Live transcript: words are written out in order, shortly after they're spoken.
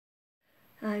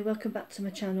Hi, welcome back to my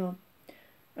channel.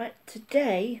 Right,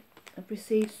 today I've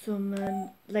received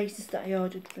some laces that I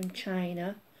ordered from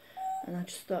China, and I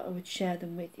just thought I would share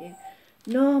them with you.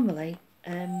 Normally,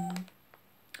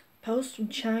 post from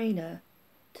China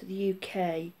to the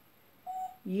UK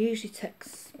usually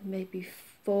takes maybe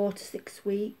 4 to 6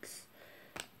 weeks.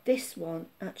 This one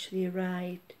actually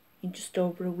arrived in just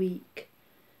over a week,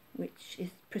 which is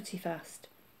pretty fast.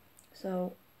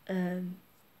 So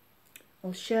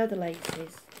I'll share the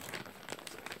laces.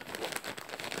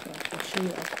 I'll show you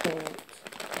what I've bought.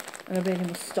 And I really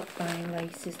must stop buying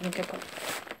laces. I think I've got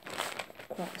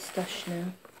quite a stash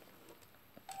now.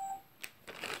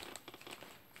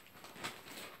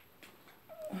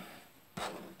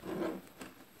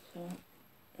 So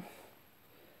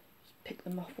just pick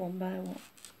them off one by one.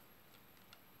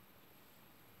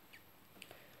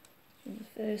 So the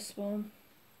first one,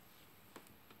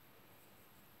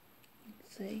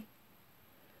 let's see.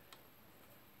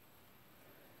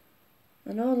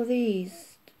 And all of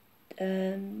these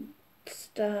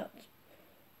start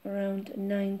around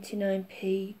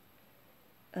 99p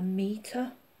a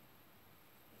metre.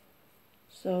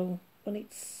 So when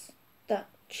it's that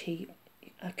cheap,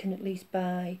 I can at least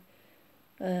buy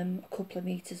a couple of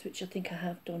meters, which I think I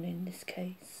have done in this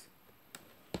case.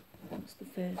 That's the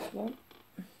first one.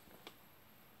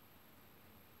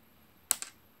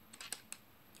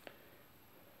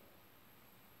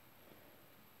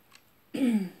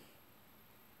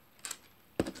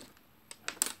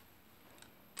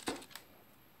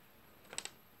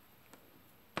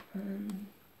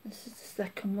 This is the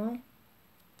second one.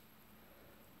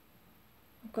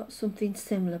 I've got something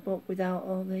similar but without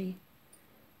all the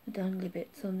dangly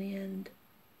bits on the end,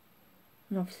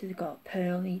 and obviously they've got a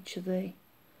pearl in each of the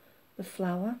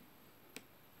flower.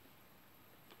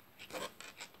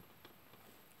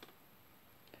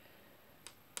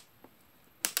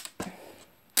 I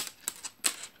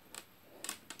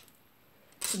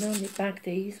normally bag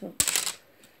these, but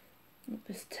not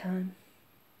this time.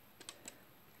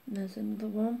 And there's another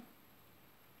one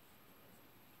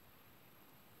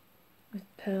with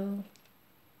pearl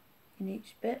in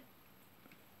each bit.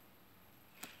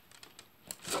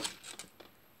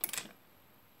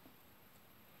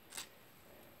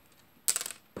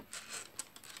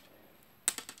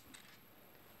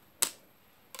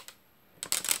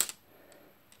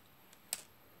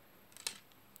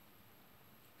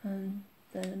 And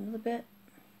then another bit,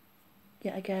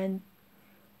 yet again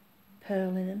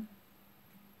pearl in them.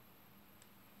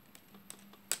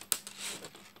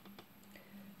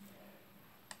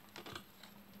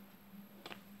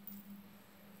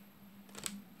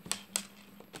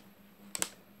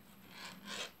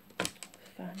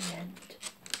 Find the end.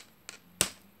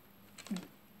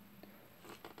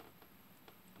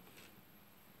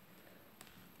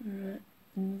 Right,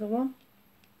 another one.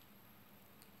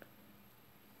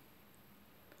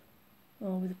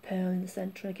 All with a pearl in the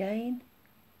centre again.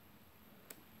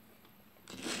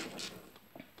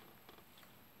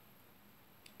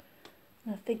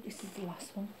 And I think this is the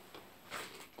last one.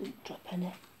 Didn't drop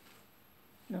any.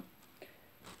 No.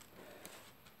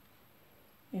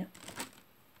 Yeah.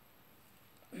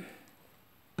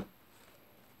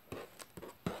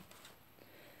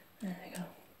 There we go.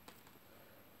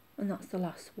 And that's the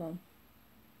last one.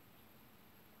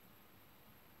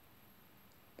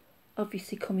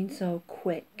 Obviously coming so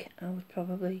quick, I would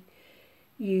probably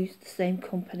use the same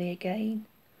company again.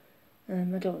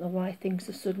 I don't know why things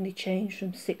have suddenly changed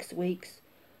from 6 weeks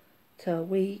to a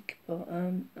week, but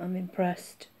I'm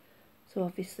impressed. So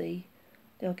obviously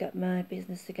they'll get my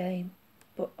business again,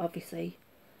 but obviously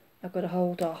I've got to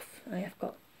hold off. I have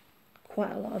got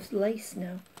quite a lot of lace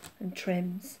now and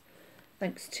trims,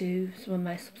 thanks to some of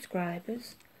my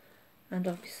subscribers, and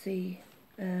obviously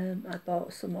I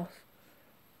bought some off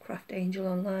Craft Angel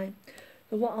online.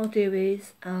 So what I'll do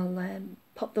is I'll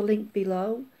pop the link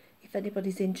below if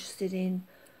anybody's interested in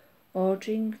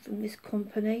ordering from this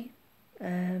company.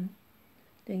 Then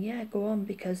yeah, go on,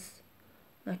 because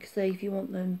like I say, if you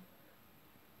want them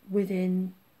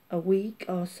within a week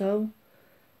or so,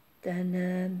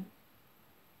 then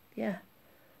yeah,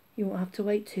 you won't have to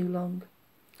wait too long.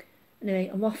 Anyway,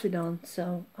 I'm waffling on,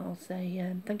 so I'll say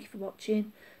thank you for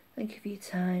watching, thank you for your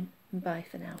time, and bye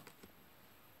for now.